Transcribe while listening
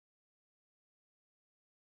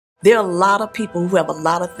There are a lot of people who have a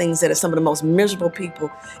lot of things that are some of the most miserable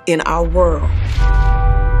people in our world.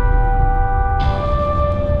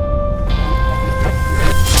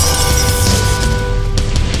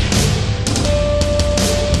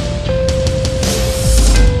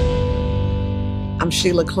 I'm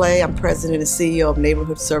Sheilah Clay. I'm president and CEO of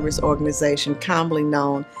Neighborhood Service Organization, commonly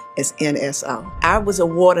known as NSO. I was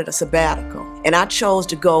awarded a sabbatical, and I chose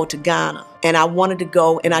to go to Ghana. And I wanted to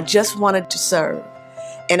go, and I just wanted to serve.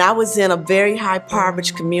 And I was in a very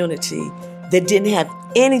high-poverty community that didn't have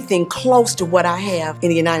anything close to what I have in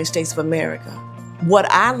the United States of America. What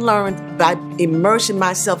I learned by immersing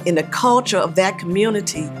myself in the culture of that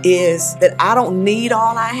community is that I don't need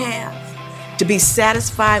all I have to be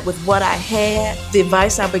satisfied with what I had. The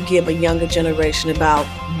advice I would give a younger generation about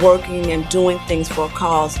working and doing things for a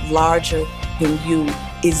cause larger than you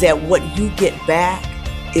is that what you get back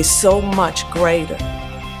is so much greater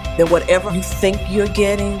than whatever you think you're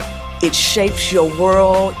getting. It shapes your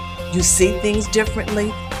world. You see things differently.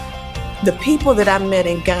 The people that I met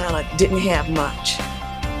in Ghana didn't have much,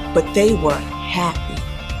 but they were happy.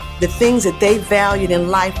 The things that they valued in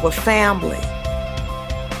life were family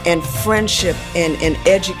and friendship and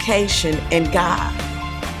education and God.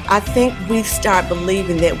 I think we start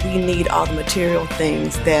believing that we need all the material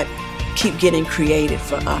things that keep getting created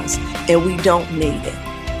for us, and we don't need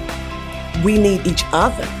it. We need each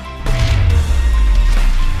other.